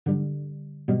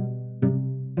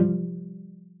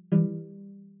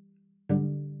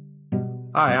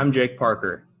Hi, I'm Jake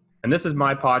Parker, and this is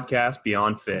my podcast,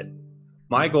 Beyond Fit.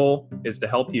 My goal is to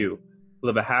help you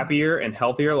live a happier and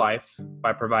healthier life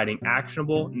by providing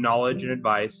actionable knowledge and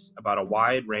advice about a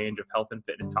wide range of health and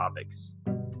fitness topics.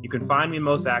 You can find me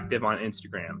most active on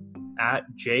Instagram at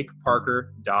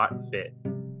jakeparker.fit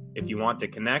if you want to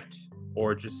connect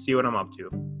or just see what I'm up to.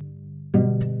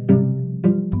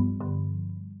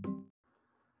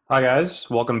 Hi, guys.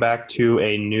 Welcome back to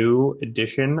a new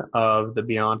edition of the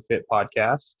Beyond Fit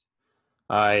podcast.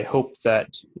 I hope that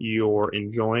you're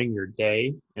enjoying your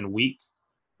day and week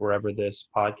wherever this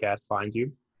podcast finds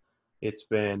you. It's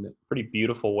been pretty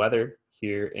beautiful weather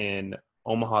here in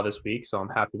Omaha this week, so I'm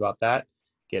happy about that.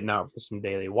 Getting out for some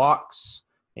daily walks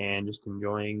and just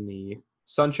enjoying the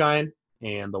sunshine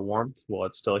and the warmth while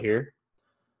it's still here.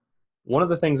 One of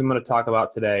the things I'm going to talk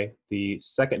about today, the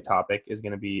second topic, is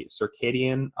going to be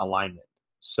circadian alignment.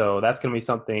 So that's going to be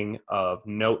something of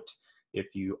note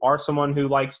if you are someone who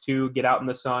likes to get out in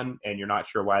the sun and you're not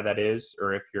sure why that is,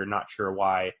 or if you're not sure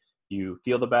why you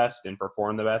feel the best and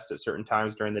perform the best at certain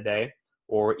times during the day,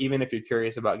 or even if you're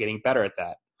curious about getting better at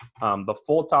that. The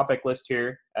full topic list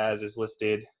here, as is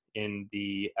listed in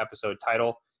the episode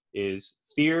title, is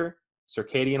fear,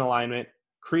 circadian alignment,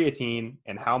 creatine,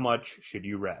 and how much should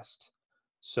you rest.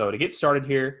 So to get started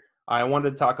here, I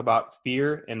wanted to talk about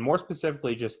fear and more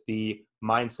specifically just the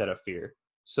mindset of fear.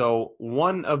 So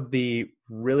one of the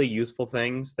really useful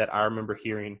things that I remember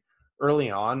hearing early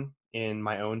on in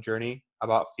my own journey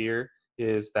about fear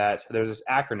is that there's this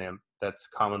acronym that's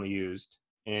commonly used,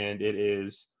 and it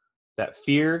is that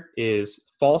fear is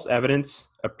false evidence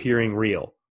appearing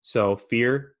real. So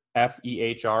fear,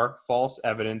 F-E-H-R, false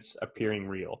evidence appearing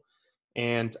real.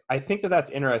 And I think that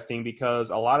that's interesting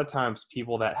because a lot of times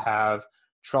people that have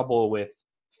trouble with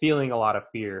feeling a lot of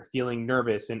fear, feeling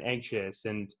nervous and anxious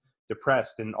and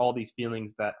depressed and all these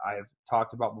feelings that I've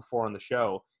talked about before on the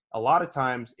show, a lot of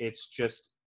times it's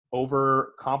just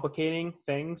over complicating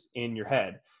things in your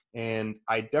head. And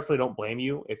I definitely don't blame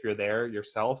you if you're there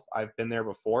yourself. I've been there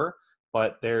before,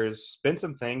 but there's been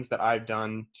some things that I've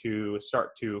done to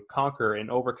start to conquer and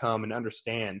overcome and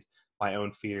understand my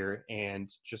own fear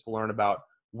and just learn about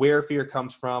where fear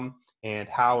comes from and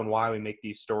how and why we make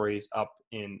these stories up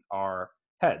in our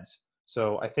heads.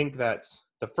 So I think that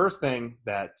the first thing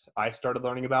that I started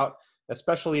learning about,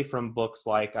 especially from books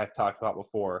like I've talked about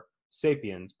before,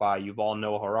 Sapiens by Yuval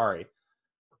Noah Harari,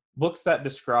 books that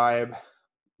describe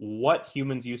what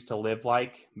humans used to live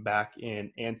like back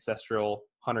in ancestral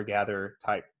hunter-gatherer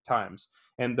type times.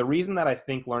 And the reason that I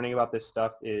think learning about this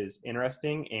stuff is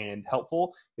interesting and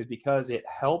helpful is because it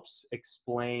helps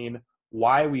explain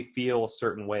why we feel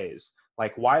certain ways.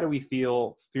 Like, why do we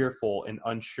feel fearful and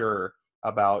unsure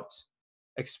about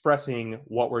expressing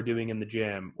what we're doing in the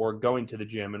gym or going to the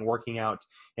gym and working out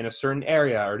in a certain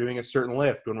area or doing a certain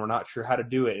lift when we're not sure how to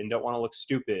do it and don't want to look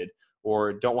stupid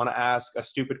or don't want to ask a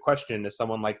stupid question to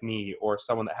someone like me or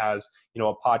someone that has, a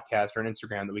podcast or an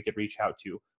Instagram that we could reach out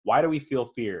to. Why do we feel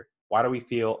fear? Why do we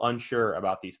feel unsure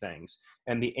about these things?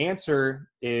 And the answer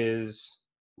is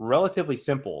relatively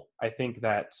simple. I think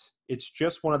that it's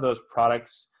just one of those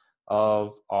products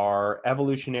of our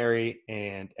evolutionary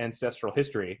and ancestral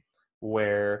history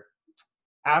where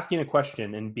asking a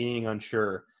question and being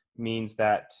unsure means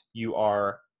that you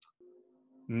are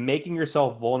making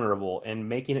yourself vulnerable and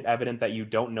making it evident that you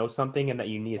don't know something and that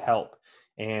you need help.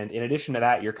 And in addition to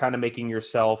that, you're kind of making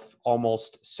yourself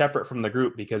almost separate from the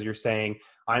group because you're saying,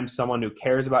 I'm someone who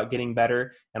cares about getting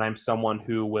better and I'm someone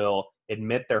who will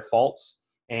admit their faults.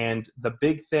 And the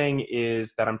big thing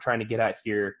is that I'm trying to get at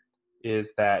here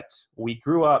is that we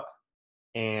grew up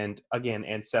and again,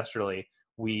 ancestrally,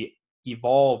 we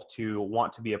evolved to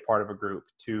want to be a part of a group,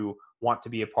 to want to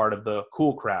be a part of the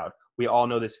cool crowd. We all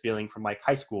know this feeling from like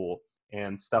high school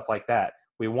and stuff like that.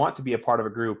 We want to be a part of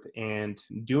a group, and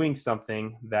doing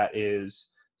something that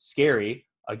is scary,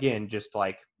 again, just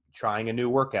like trying a new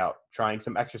workout, trying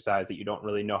some exercise that you don't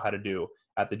really know how to do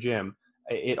at the gym,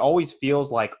 it always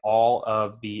feels like all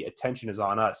of the attention is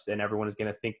on us and everyone is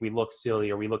going to think we look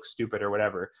silly or we look stupid or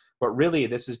whatever. But really,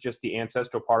 this is just the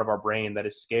ancestral part of our brain that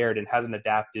is scared and hasn't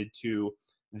adapted to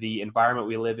the environment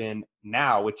we live in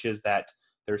now, which is that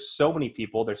there's so many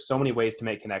people, there's so many ways to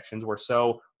make connections. We're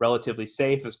so relatively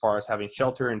safe as far as having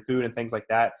shelter and food and things like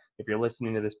that. If you're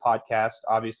listening to this podcast,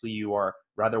 obviously you are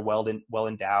rather well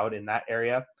endowed in that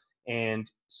area. And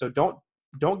so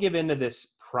don't give in to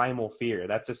this primal fear.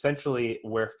 That's essentially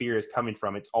where fear is coming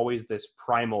from. It's always this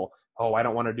primal, oh, I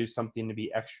don't want to do something to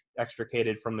be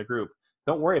extricated from the group.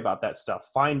 Don't worry about that stuff.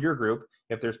 Find your group.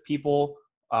 If there's people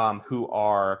who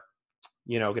are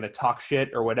going to talk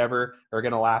shit or whatever, or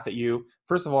going to laugh at you.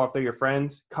 First of all, if they're your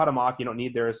friends, cut them off. You don't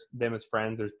need them as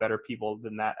friends. There's better people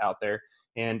than that out there.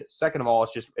 And second of all,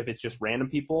 if it's just random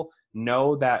people,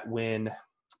 know that when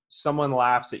someone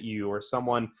laughs at you or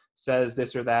someone says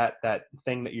this or that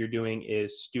thing that you're doing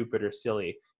is stupid or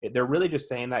silly, they're really just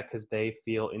saying that because they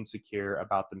feel insecure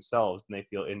about themselves and they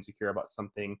feel insecure about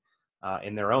something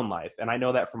in their own life. And I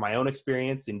know that from my own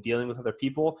experience in dealing with other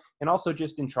people, and also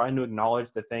just in trying to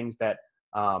acknowledge the things that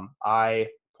I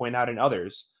point out in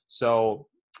others. So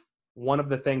one of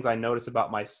the things I notice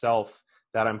about myself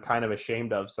that I'm kind of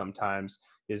ashamed of sometimes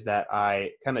is that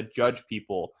I kind of judge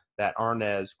people that aren't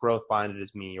as growth minded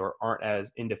as me or aren't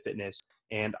as into fitness.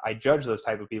 And I judge those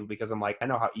type of people because I'm like, I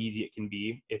know how easy it can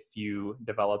be if you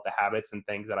develop the habits and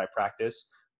things that I practice.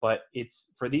 But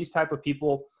it's for these type of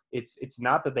people, it's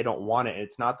not that they don't want it.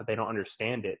 It's not that they don't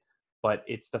understand it, but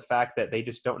it's the fact that they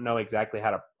just don't know exactly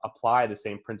how to apply the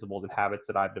same principles and habits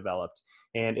that I've developed.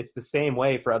 And it's the same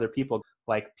way for other people.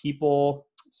 Like, people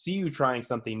see you trying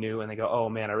something new and they go, oh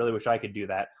man, I really wish I could do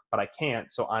that, but I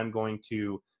can't. So I'm going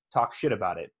to talk shit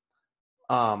about it.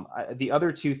 The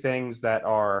other two things that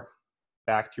are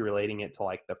back to relating it to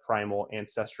like the primal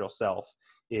ancestral self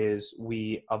is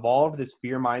we evolved this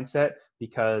fear mindset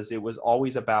because it was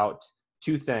always about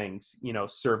two things,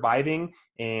 surviving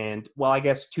and, well, I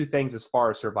guess two things as far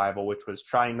as survival, which was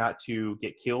trying not to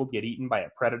get killed, get eaten by a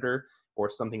predator or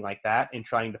something like that, and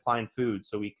trying to find food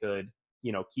so we could,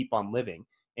 keep on living.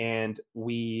 And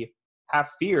we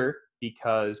have fear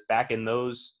because back in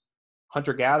those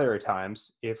hunter-gatherer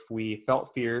times, if we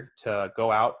felt fear to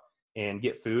go out and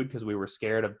get food because we were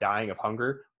scared of dying of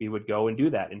hunger, we would go and do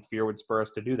that, and fear would spur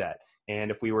us to do that.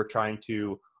 And if we were trying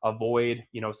to avoid,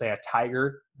 say a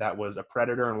tiger that was a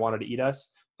predator and wanted to eat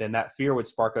us, then that fear would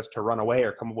spark us to run away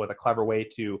or come up with a clever way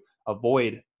to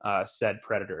avoid said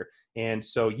predator. And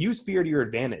so use fear to your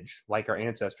advantage, like our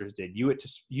ancestors did.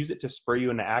 Use it to spur you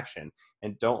into action,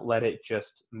 and don't let it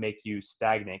just make you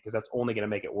stagnate, because that's only going to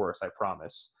make it worse, I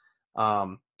promise.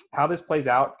 How this plays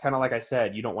out, kind of like I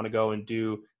said, you don't want to go and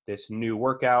do this new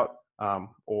workout,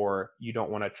 or you don't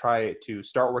want to try to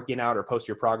start working out or post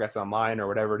your progress online or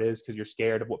whatever it is because you're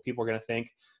scared of what people are going to think.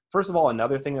 First of all,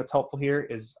 another thing that's helpful here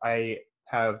is I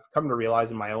have come to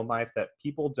realize in my own life that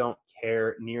people don't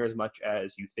care near as much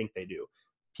as you think they do.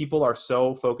 People are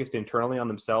so focused internally on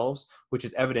themselves, which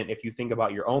is evident if you think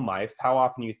about your own life. How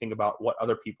often you think about what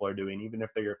other people are doing, even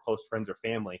if they're your close friends or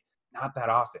family? Not that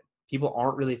often. People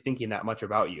aren't really thinking that much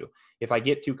about you. If I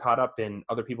get too caught up in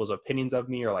other people's opinions of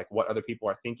me or like what other people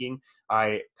are thinking,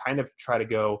 I kind of try to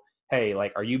go, hey,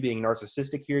 like, are you being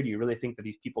narcissistic here? Do you really think that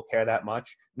these people care that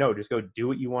much? No, just go do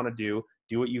what you want to do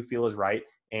what you feel is right,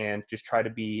 and just try to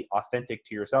be authentic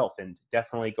to yourself, and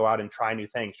definitely go out and try new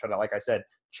things. Try to, like I said,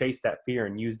 chase that fear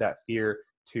and use that fear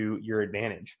to your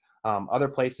advantage. Other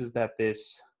places that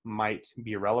this might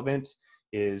be relevant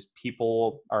is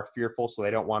people are fearful, so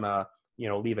they don't want to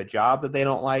leave a job that they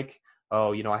don't like.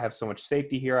 Oh, I have so much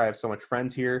safety here. I have so much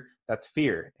friends here. That's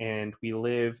fear. And we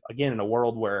live, again, in a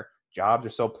world where jobs are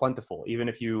so plentiful. Even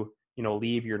if you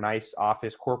leave your nice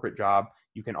office corporate job,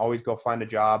 you can always go find a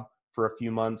job for a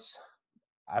few months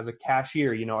as a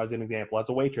cashier, as an example, as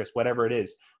a waitress, whatever it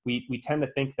is. We tend to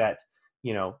think that,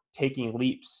 taking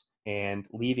leaps and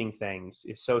leaving things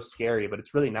is so scary, but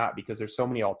it's really not, because there's so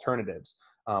many alternatives,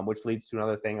 which leads to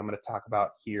another thing I'm going to talk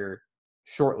about here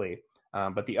shortly.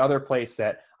 But the other place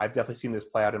that I've definitely seen this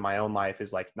play out in my own life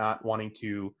is like not wanting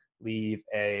to leave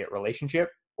a relationship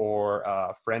or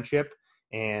a friendship.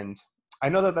 And I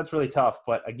know that that's really tough,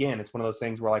 but again, it's one of those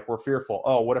things where like we're fearful.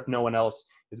 Oh, what if no one else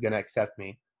is going to accept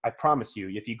me? I promise you,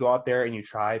 if you go out there and you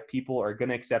try, people are going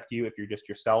to accept you if you're just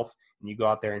yourself and you go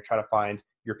out there and try to find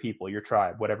your people, your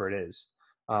tribe, whatever it is.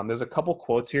 There's a couple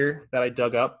quotes here that I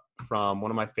dug up from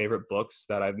one of my favorite books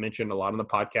that I've mentioned a lot on the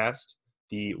podcast,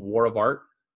 The War of Art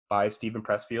by Steven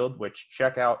Pressfield, which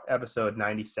check out episode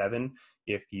 97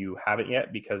 if you haven't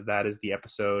yet, because that is the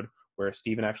episode where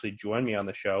Steven actually joined me on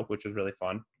the show, which was really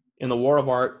fun. In The War of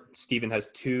Art, Steven has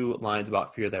two lines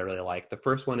about fear that I really like. The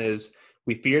first one is,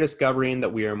 we fear discovering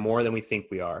that we are more than we think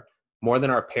we are, more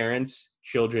than our parents,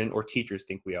 children, or teachers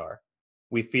think we are.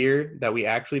 We fear that we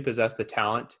actually possess the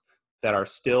talent that our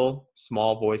still,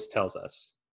 small voice tells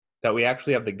us, that we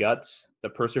actually have the guts, the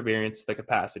perseverance, the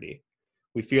capacity.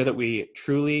 We fear that we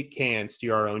truly can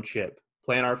steer our own ship,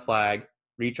 plant our flag,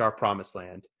 reach our promised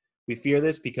land. We fear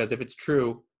this because if it's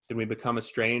true, then we become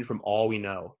estranged from all we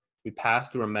know. We pass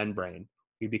through a membrane.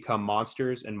 We become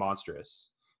monsters and monstrous.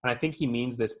 And I think he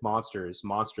means this monstrous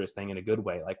thing in a good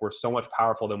way. Like, we're so much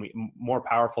more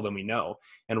powerful than we know.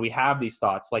 And we have these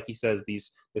thoughts, like he says,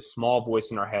 this small voice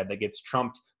in our head that gets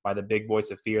trumped by the big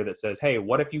voice of fear that says, hey,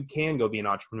 what if you can go be an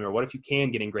entrepreneur? What if you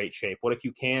can get in great shape? What if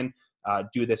you can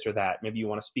do this or that? Maybe you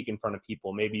want to speak in front of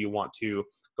people. Maybe you want to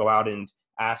go out and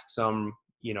ask some,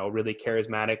 really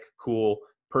charismatic, cool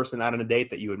person out on a date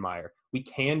that you admire. We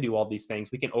can do all these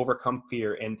things. We can overcome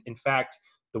fear. And in fact,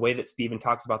 the way that Stephen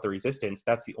talks about the resistance,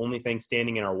 that's the only thing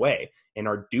standing in our way. And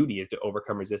our duty is to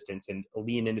overcome resistance and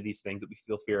lean into these things that we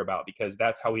feel fear about, because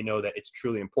that's how we know that it's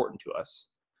truly important to us.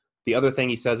 The other thing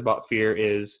he says about fear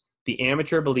is the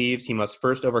amateur believes he must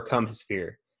first overcome his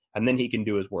fear, and then he can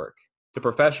do his work. The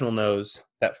professional knows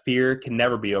that fear can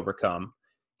never be overcome.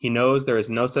 He knows there is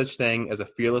no such thing as a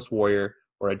fearless warrior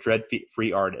or a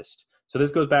dread-free artist. So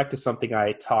this goes back to something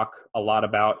I talk a lot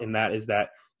about, and that is that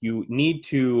you need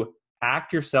to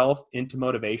act yourself into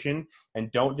motivation,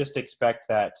 and don't just expect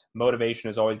that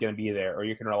motivation is always going to be there, or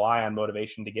you can rely on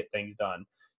motivation to get things done.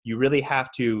 You really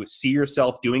have to see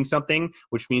yourself doing something,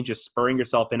 which means just spurring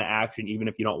yourself into action, even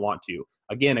if you don't want to.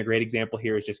 Again, a great example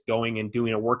here is just going and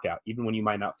doing a workout, even when you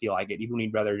might not feel like it, even when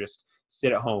you'd rather just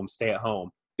sit at home, stay at home.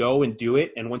 Go and do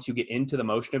it. And once you get into the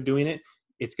motion of doing it,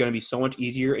 it's going to be so much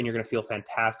easier, and you're going to feel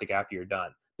fantastic after you're done.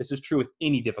 This is true with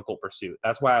any difficult pursuit.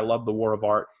 That's why I love The War of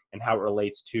Art and how it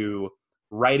relates to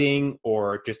writing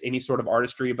or just any sort of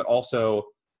artistry, but also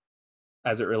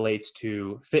as it relates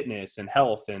to fitness and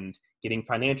health and getting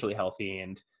financially healthy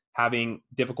and having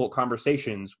difficult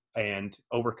conversations and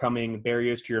overcoming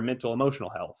barriers to your mental, emotional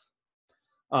health.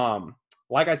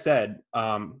 Like I said,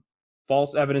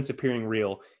 false evidence appearing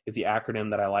real is the acronym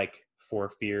that I like for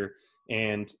fear.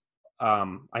 And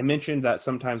I mentioned that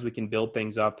sometimes we can build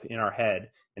things up in our head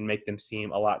and make them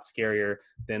seem a lot scarier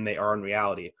than they are in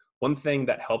reality. One thing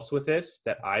that helps with this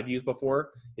that I've used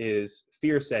before is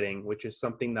fear setting, which is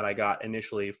something that I got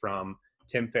initially from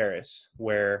Tim Ferriss,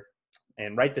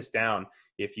 and write this down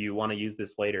if you want to use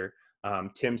this later.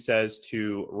 Tim says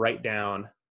to write down,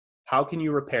 how can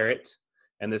you repair it?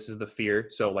 And this is the fear.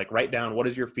 So like, write down, what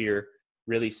is your fear?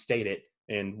 Really state it.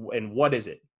 And what is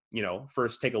it?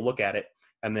 First take a look at it.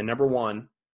 And then number one,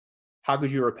 how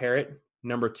could you repair it?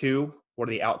 Number two, what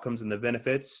are the outcomes and the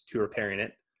benefits to repairing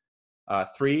it?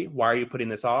 3, why are you putting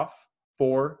this off?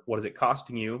 4, what is it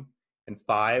costing you? And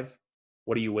 5,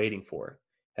 what are you waiting for?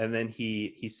 And then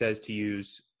he says to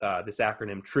use this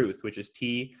acronym TRUTH, which is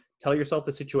T, tell yourself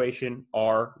the situation.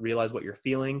 R, realize what you're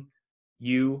feeling.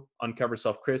 U, uncover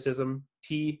self-criticism.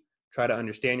 T, try to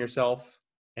understand yourself.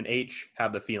 And H,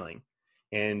 have the feeling.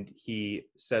 And he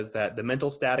says that the mental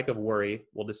static of worry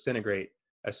will disintegrate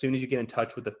as soon as you get in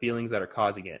touch with the feelings that are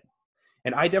causing it.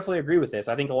 And I definitely agree with this.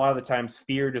 I think a lot of the times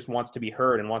fear just wants to be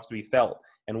heard and wants to be felt.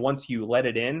 And once you let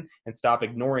it in and stop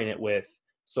ignoring it with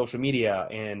social media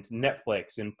and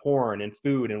Netflix and porn and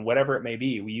food and whatever it may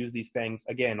be, we use these things.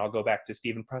 Again, I'll go back to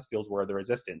Stephen Pressfield's word, the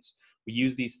resistance. We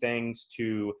use these things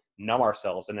to numb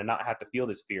ourselves and to not have to feel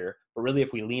this fear. But really,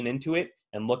 if we lean into it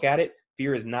and look at it,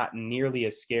 fear is not nearly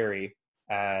as scary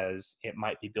as it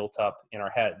might be built up in our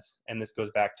heads. And this goes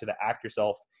back to the act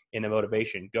yourself in the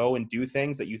motivation. Go and do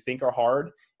things that you think are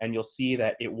hard, and you'll see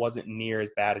that it wasn't near as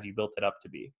bad as you built it up to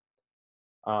be.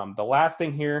 The last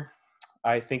thing here,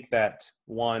 I think that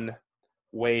one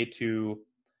way to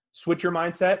switch your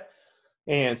mindset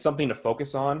and something to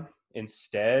focus on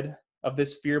instead of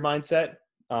this fear mindset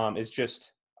is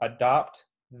just adopt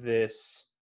this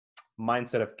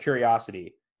mindset of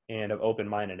curiosity and of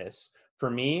open-mindedness. For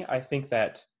me, I think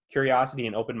that curiosity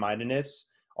and open-mindedness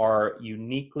are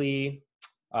uniquely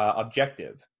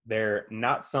objective. They're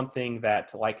not something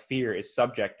that, like fear, is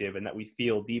subjective and that we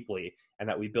feel deeply and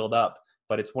that we build up.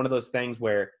 But it's one of those things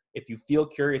where if you feel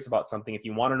curious about something, if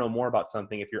you want to know more about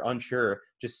something, if you're unsure,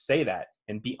 just say that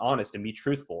and be honest and be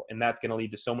truthful. And that's going to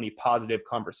lead to so many positive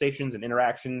conversations and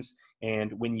interactions.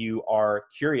 And when you are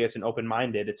curious and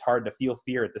open-minded, it's hard to feel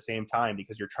fear at the same time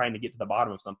because you're trying to get to the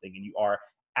bottom of something and you are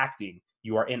acting,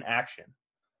 you are in action.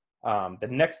 The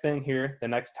next thing here, the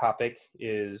next topic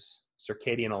is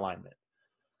circadian alignment.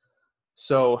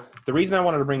 So the reason I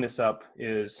wanted to bring this up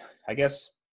is, I guess,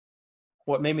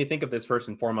 what made me think of this first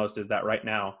and foremost is that right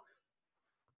now,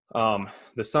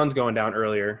 the sun's going down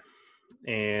earlier.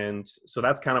 And so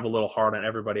that's kind of a little hard on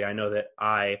everybody. I know that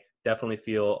I definitely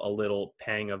feel a little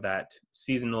pang of that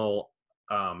seasonal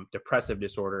depressive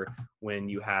disorder when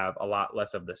you have a lot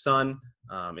less of the sun.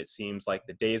 It seems like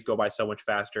the days go by so much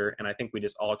faster. And I think we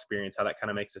just all experience how that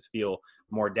kind of makes us feel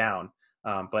more down.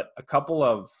 But a couple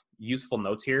of useful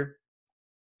notes here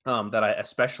that I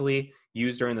especially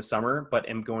use during the summer, but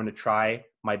am going to try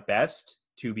my best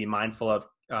to be mindful of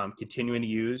continuing to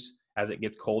use as it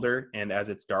gets colder and as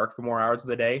it's dark for more hours of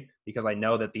the day, because I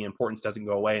know that the importance doesn't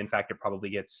go away. In fact, it probably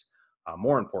gets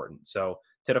more important. So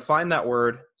to define that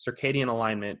word, circadian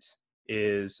alignment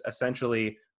is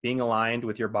essentially being aligned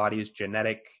with your body's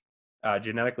genetically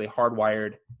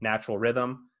hardwired natural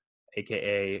rhythm,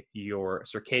 aka your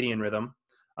circadian rhythm.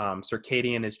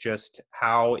 Circadian is just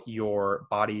how your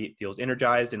body feels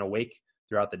energized and awake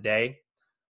throughout the day.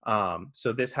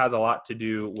 So this has a lot to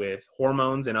do with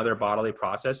hormones and other bodily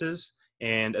processes.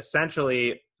 And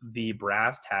essentially, the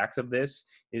brass tacks of this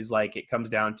is like, it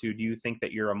comes down to, do you think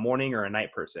that you're a morning or a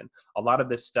night person? A lot of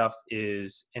this stuff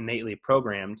is innately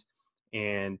programmed.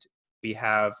 And we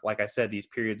have, like I said, these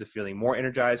periods of feeling more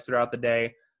energized throughout the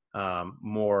day,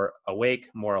 more awake,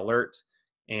 more alert.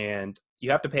 And you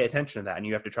have to pay attention to that, and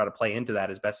you have to try to play into that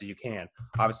as best as you can.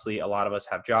 Obviously, a lot of us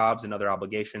have jobs and other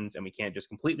obligations, and we can't just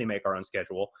completely make our own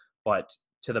schedule. But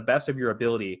to the best of your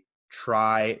ability,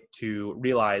 try to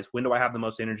realize, when do I have the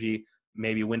most energy?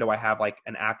 Maybe when do I have like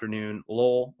an afternoon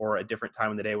lull, or a different time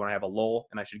in the day when I have a lull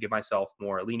and I should give myself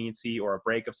more leniency or a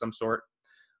break of some sort.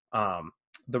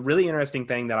 The really interesting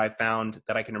thing that I found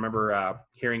that I can remember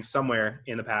hearing somewhere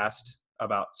in the past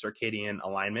about circadian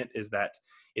alignment is that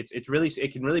it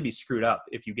can really be screwed up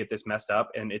if you get this messed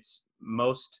up, and it's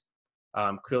most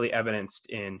clearly evidenced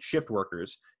in shift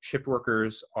workers. Shift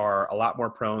workers are a lot more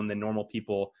prone than normal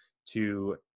people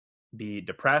to be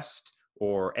depressed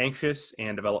or anxious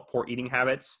and develop poor eating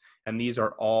habits, and these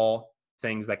are all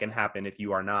things that can happen if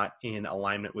you are not in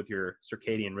alignment with your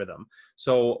circadian rhythm.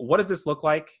 So what does this look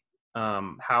like?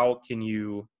 How can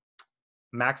you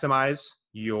maximize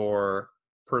your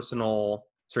personal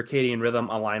circadian rhythm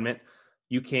alignment?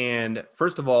 You can,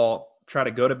 first of all, try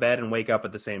to go to bed and wake up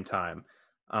at the same time.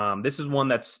 This is one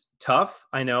that's tough,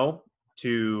 I know,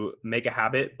 to make a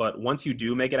habit, but once you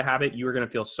do make it a habit, you are going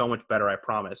to feel so much better, I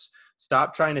promise.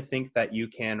 Stop trying to think that you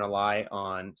can rely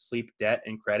on sleep debt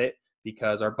and credit,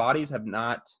 because our bodies have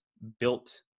not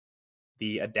built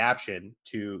the adaptation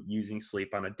to using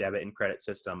sleep on a debit and credit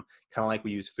system, kind of like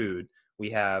we use food.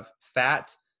 We have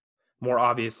fat, more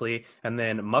obviously, and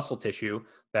then muscle tissue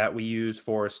that we use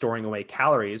for storing away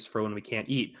calories for when we can't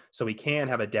eat. So we can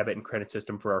have a debit and credit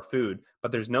system for our food,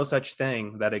 but there's no such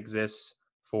thing that exists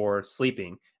for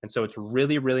sleeping. And so it's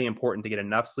really, really important to get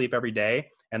enough sleep every day.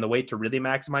 And the way to really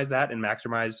maximize that and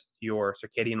maximize your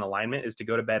circadian alignment is to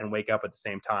go to bed and wake up at the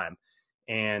same time.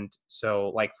 And so,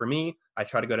 like for me, I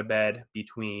try to go to bed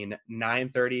between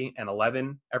 9:30 and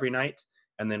 11 every night,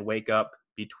 and then wake up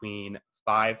between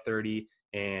 5:30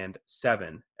 and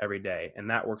 7 every day. And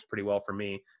that works pretty well for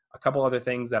me. A couple other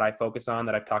things that I focus on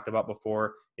that I've talked about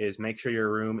before is make sure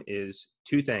your room is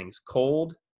two things: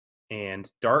 cold and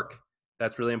dark.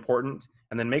 That's really important.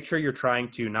 And then make sure you're trying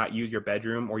to not use your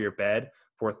bedroom or your bed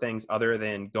for things other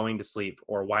than going to sleep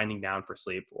or winding down for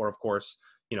sleep, or of course,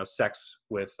 sex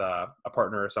with a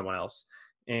partner or someone else.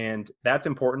 And that's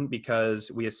important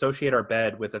because we associate our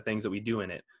bed with the things that we do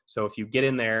in it. So if you get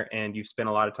in there and you spend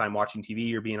a lot of time watching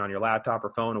TV or being on your laptop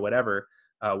or phone or whatever,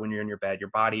 when you're in your bed, your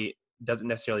body doesn't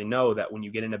necessarily know that when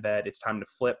you get into bed, it's time to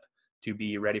flip to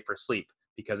be ready for sleep,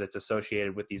 because it's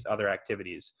associated with these other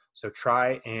activities. So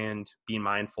try and be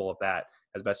mindful of that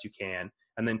as best you can.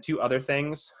 And then two other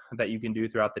things that you can do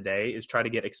throughout the day is try to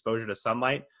get exposure to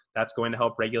sunlight. That's going to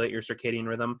help regulate your circadian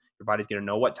rhythm. Your body's going to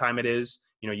know what time it is.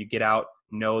 You get out,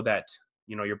 know that,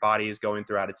 your body is going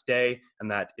throughout its day,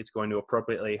 and that it's going to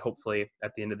appropriately, hopefully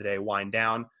at the end of the day, wind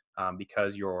down,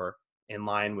 because you're in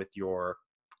line with your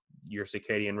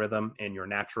circadian rhythm and your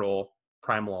natural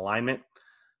primal alignment.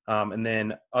 And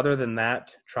then other than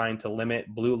that, trying to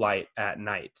limit blue light at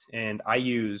night. And I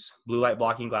use blue light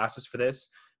blocking glasses for this.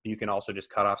 You can also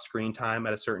just cut off screen time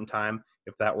at a certain time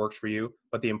if that works for you.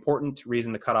 But the important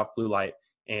reason to cut off blue light,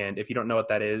 and if you don't know what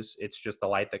that is, it's just the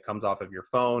light that comes off of your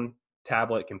phone,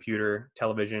 tablet, computer,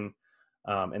 television.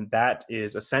 And that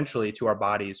is essentially, to our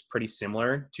bodies, pretty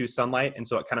similar to sunlight. And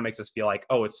so it kind of makes us feel like,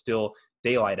 oh, it's still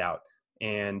daylight out.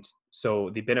 And so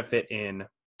the benefit in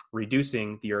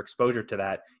reducing your exposure to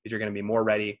that is you're going to be more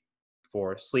ready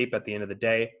for sleep at the end of the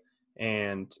day.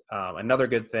 And another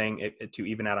good thing to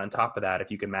even add on top of that, if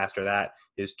you can master that,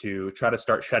 is to try to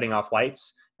start shutting off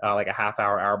lights like a half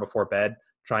hour before bed,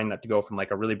 trying not to go from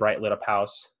like a really bright lit up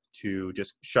house to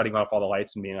just shutting off all the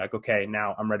lights and being like, okay,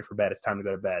 now I'm ready for bed. It's time to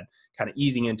go to bed, kind of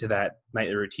easing into that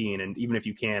nightly routine. And even if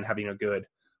you can, having a good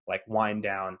like wind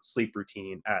down sleep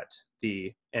routine at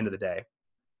the end of the day.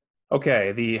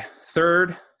 Okay, the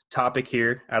third topic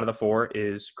here out of the four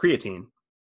is creatine.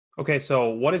 Okay, so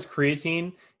what is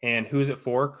creatine and who is it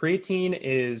for? Creatine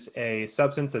is a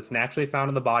substance that's naturally found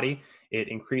in the body. It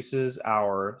increases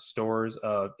our stores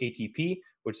of ATP,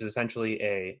 which is essentially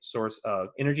a source of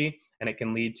energy, and it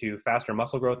can lead to faster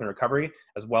muscle growth and recovery,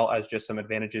 as well as just some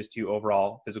advantages to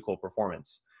overall physical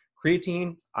performance.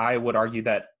 Creatine, I would argue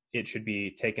that it should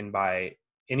be taken by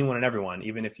anyone and everyone,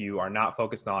 even if you are not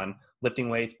focused on lifting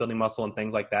weights, building muscle, and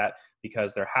things like that,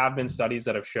 because there have been studies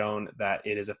that have shown that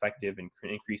it is effective in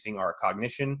increasing our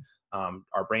cognition,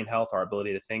 our brain health, our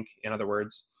ability to think, in other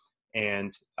words.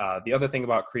 And the other thing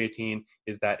about creatine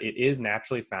is that it is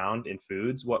naturally found in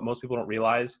foods. What most people don't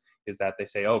realize is that they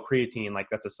say, oh, creatine, like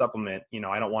that's a supplement.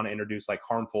 I don't want to introduce like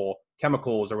harmful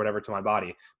chemicals or whatever to my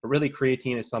body. But really,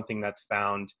 creatine is something that's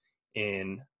found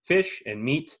in fish and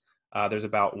meat. There's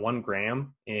about 1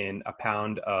 gram in a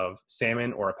pound of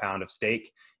salmon or a pound of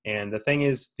steak. And the thing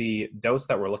is, the dose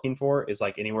that we're looking for is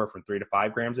like anywhere from 3 to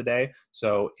 5 grams a day.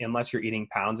 So unless you're eating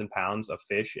pounds and pounds of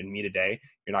fish and meat a day,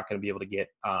 you're not going to be able to get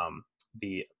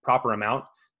the proper amount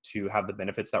to have the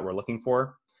benefits that we're looking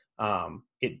for.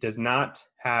 It does not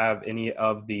have any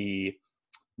of the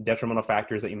detrimental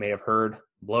factors that you may have heard,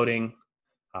 bloating,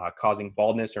 causing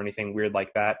baldness or anything weird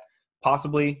like that.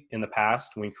 Possibly in the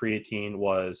past when creatine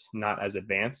was not as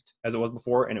advanced as it was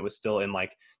before, and it was still in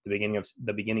like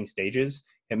the beginning stages,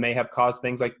 it may have caused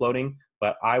things like bloating,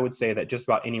 but I would say that just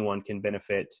about anyone can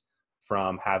benefit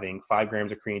from having 5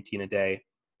 grams of creatine a day.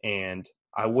 And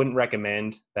I wouldn't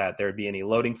recommend that there be any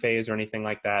loading phase or anything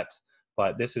like that,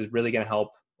 but this is really going to help,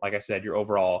 like I said, your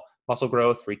overall muscle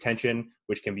growth, retention,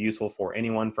 which can be useful for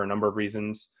anyone for a number of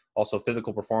reasons, also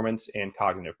physical performance and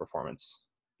cognitive performance.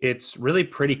 It's really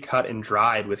pretty cut and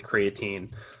dried with creatine.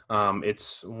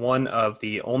 It's one of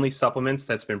the only supplements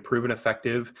that's been proven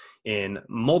effective in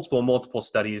multiple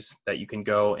studies that you can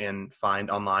go and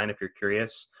find online if you're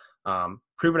curious.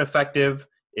 Proven effective.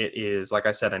 It is, like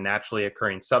I said, a naturally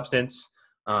occurring substance,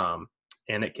 and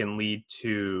it can lead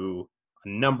to a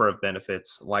number of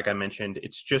benefits. Like I mentioned,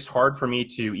 it's just hard for me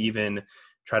to even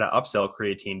try to upsell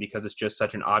creatine because it's just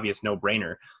such an obvious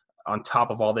no-brainer. On top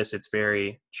of all this, it's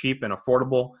very cheap and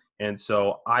affordable. And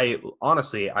so I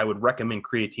would recommend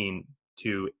creatine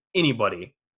to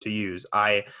anybody to use.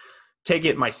 I take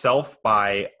it myself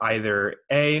by either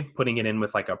putting it in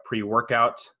with like a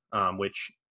pre-workout,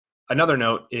 which another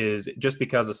note is just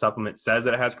because a supplement says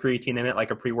that it has creatine in it, like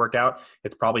a pre-workout,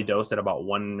 it's probably dosed at about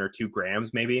 1 or 2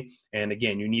 grams maybe. And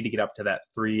again, you need to get up to that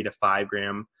 3 to 5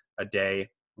 gram a day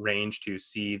range to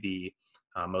see the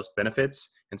most benefits.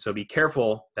 And so be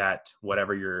careful that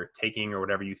whatever you're taking or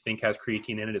whatever you think has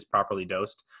creatine in it is properly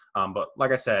dosed. But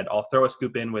like I said, I'll throw a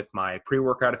scoop in with my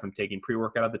pre-workout. If I'm taking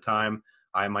pre-workout at the time,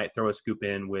 I might throw a scoop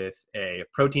in with a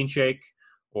protein shake,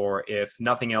 or if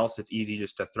nothing else, it's easy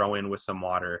just to throw in with some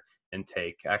water and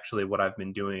take. Actually, what I've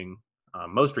been doing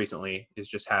most recently is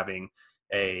just having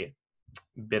a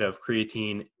bit of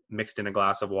creatine mixed in a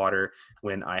glass of water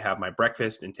when I have my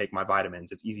breakfast and take my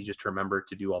vitamins. It's easy just to remember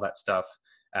to do all that stuff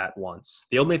at once.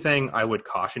 The only thing I would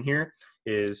caution here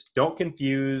is don't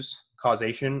confuse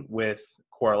causation with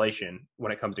correlation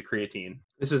when it comes to creatine.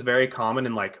 This is very common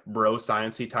in like bro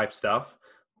sciencey type stuff,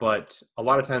 but a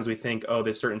lot of times we think, oh,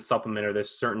 this certain supplement or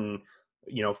this certain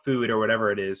food or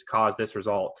whatever it is caused this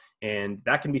result. And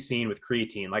that can be seen with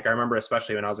creatine. Like I remember,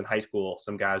 especially when I was in high school,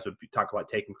 some guys would talk about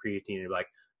taking creatine and be like,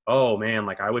 oh man,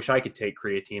 like I wish I could take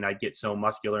creatine. I'd get so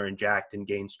muscular and jacked and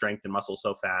gain strength and muscle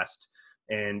so fast.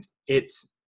 And it,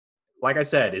 like I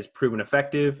said, is proven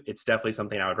effective. It's definitely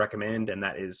something I would recommend, and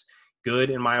that is good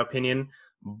in my opinion,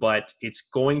 but it's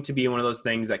going to be one of those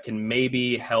things that can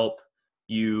maybe help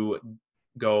you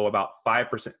go about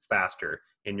 5% faster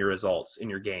in your results, in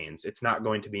your gains. It's not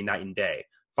going to be night and day.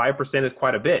 5% is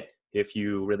quite a bit if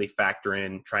you really factor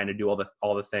in trying to do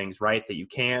all the things right that you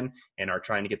can and are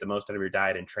trying to get the most out of your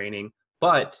diet and training.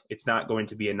 But it's not going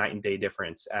to be a night and day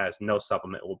difference as no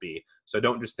supplement will be. So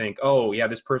don't just think, oh yeah,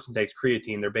 this person takes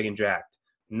creatine, they're big and jacked.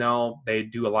 No, they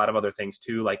do a lot of other things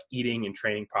too, like eating and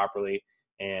training properly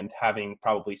and having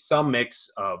probably some mix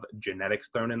of genetics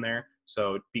thrown in there.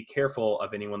 So be careful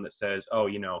of anyone that says, oh,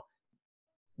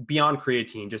 beyond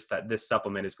creatine, just that this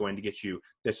supplement is going to get you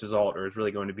this result or is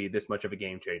really going to be this much of a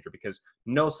game changer, because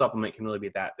no supplement can really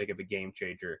be that big of a game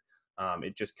changer.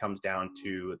 It just comes down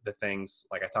to the things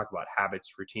like I talked about,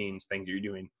 habits, routines, things you're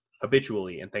doing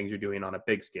habitually and things you're doing on a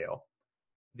big scale.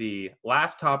 The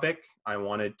last topic I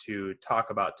wanted to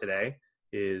talk about today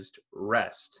is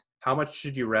rest. How much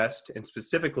should you rest? And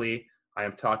specifically, I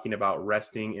am talking about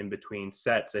resting in between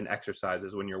sets and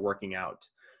exercises when you're working out.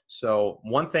 So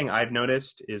one thing I've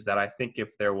noticed is that I think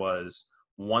if there was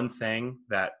one thing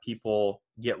that people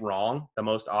get wrong the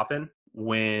most often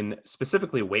when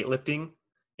specifically weightlifting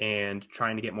and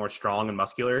trying to get more strong and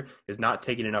muscular is not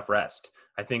taking enough rest.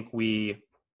 I think we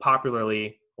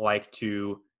popularly like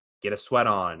to get a sweat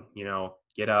on,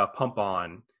 get a pump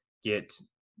on, get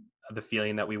the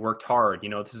feeling that we worked hard.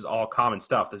 This is all common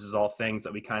stuff. This is all things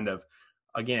that we kind of,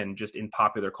 again, just in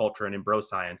popular culture and in bro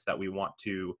science that we want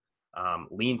to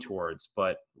lean towards.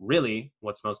 But really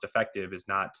what's most effective is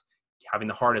not having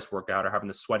the hardest workout or having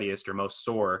the sweatiest or most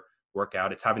sore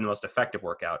workout. It's having the most effective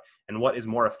workout. And what is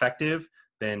more effective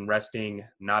than resting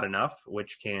not enough,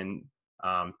 which can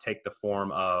take the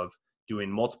form of doing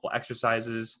multiple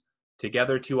exercises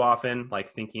together too often, like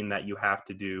thinking that you have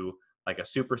to do like a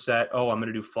superset. Oh, I'm going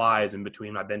to do flies in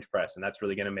between my bench press, and that's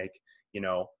really going to make,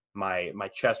 my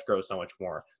chest grow so much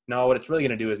more. No, what it's really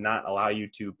going to do is not allow you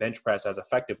to bench press as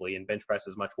effectively and bench press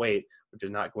as much weight, which is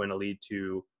not going to lead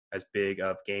to as big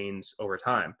of gains over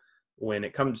time. When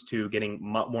it comes to getting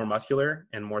more muscular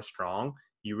and more strong,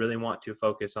 you really want to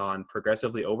focus on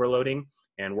progressively overloading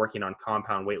and working on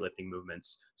compound weightlifting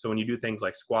movements. So when you do things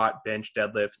like squat, bench,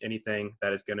 deadlift, anything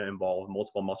that is going to involve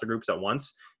multiple muscle groups at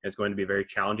once, it's going to be very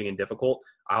challenging and difficult.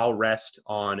 I'll rest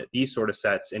on these sort of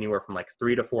sets anywhere from like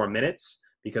 3 to 4 minutes,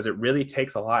 because it really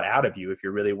takes a lot out of you if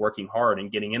you're really working hard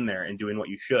and getting in there and doing what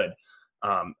you should.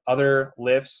 Other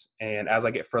lifts, and as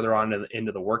I get further on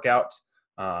into the workout,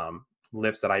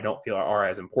 lifts that I don't feel are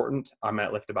as important, I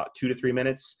might lift about 2 to 3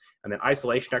 minutes. And then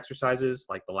isolation exercises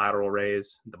like the lateral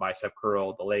raise, the bicep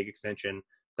curl, the leg extension,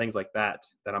 things like that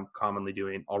I'm commonly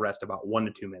doing, I'll rest about 1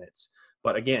 to 2 minutes.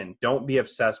 But again, don't be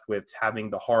obsessed with having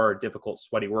the hard, difficult,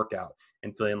 sweaty workout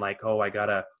and feeling like, oh, I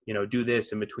gotta, do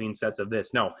this in between sets of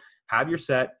this. No, have your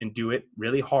set and do it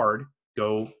really hard.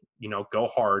 Go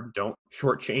hard. Don't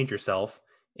shortchange yourself,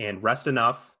 and rest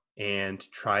enough and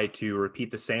try to repeat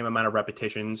the same amount of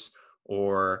repetitions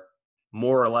or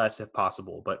more or less if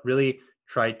possible. But really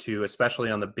try to, especially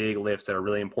on the big lifts that are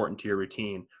really important to your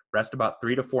routine, rest about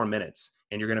 3 to 4 minutes,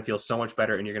 and you're going to feel so much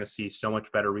better and you're going to see so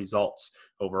much better results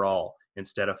overall,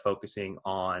 instead of focusing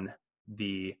on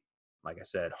the, like I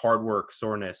said, hard work,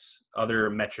 soreness, other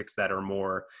metrics that are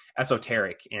more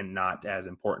esoteric and not as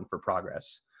important for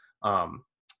progress.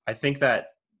 I think that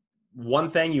one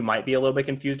thing you might be a little bit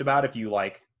confused about if you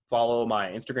follow my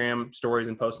Instagram stories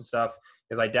and posts and stuff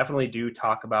is I definitely do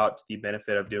talk about the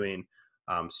benefit of doing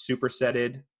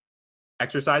supersetted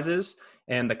exercises.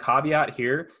 And the caveat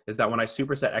here is that when I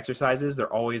superset exercises,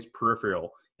 they're always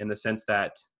peripheral in the sense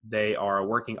that they are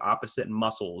working opposite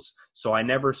muscles. So I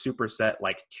never superset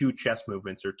like 2 chest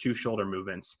movements or 2 shoulder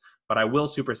movements, but I will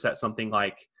superset something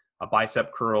like a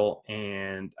bicep curl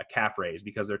and a calf raise,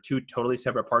 because they're 2 totally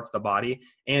separate parts of the body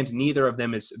and neither of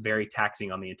them is very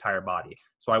taxing on the entire body.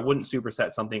 So I wouldn't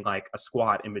superset something like a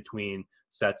squat in between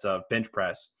sets of bench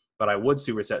press, but I would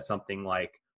superset something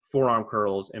like forearm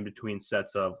curls in between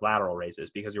sets of lateral raises,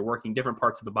 because you're working different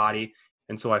parts of the body.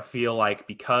 And so I feel like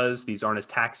because these aren't as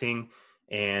taxing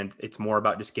and it's more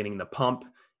about just getting the pump,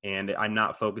 and I'm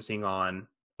not focusing on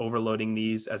overloading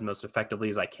these as most effectively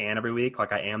as I can every week,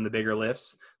 like I am the bigger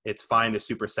lifts, it's fine to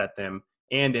superset them.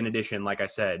 And in addition, like I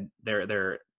said,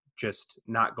 they're just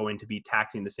not going to be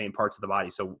taxing the same parts of the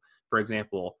body. So for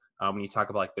example, when you talk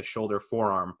about like the shoulder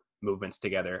forearm movements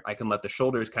together, I can let the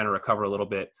shoulders kind of recover a little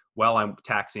bit while I'm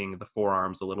taxing the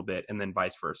forearms a little bit, and then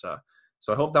vice versa.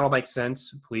 So I hope that all makes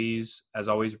sense. Please, as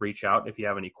always, reach out if you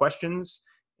have any questions,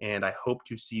 and I hope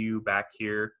to see you back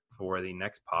here for the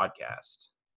next podcast.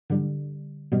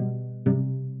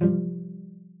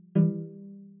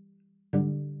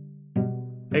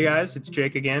 Hey guys, it's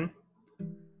Jake again.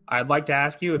 I'd like to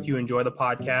ask you, if you enjoy the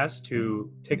podcast,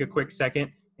 to take a quick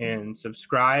second and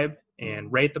subscribe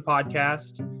and rate the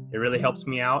podcast. It really helps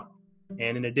me out.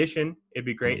 And in addition, it'd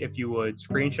be great if you would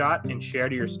screenshot and share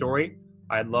to your story.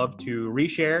 I'd love to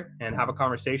reshare and have a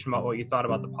conversation about what you thought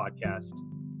about the podcast.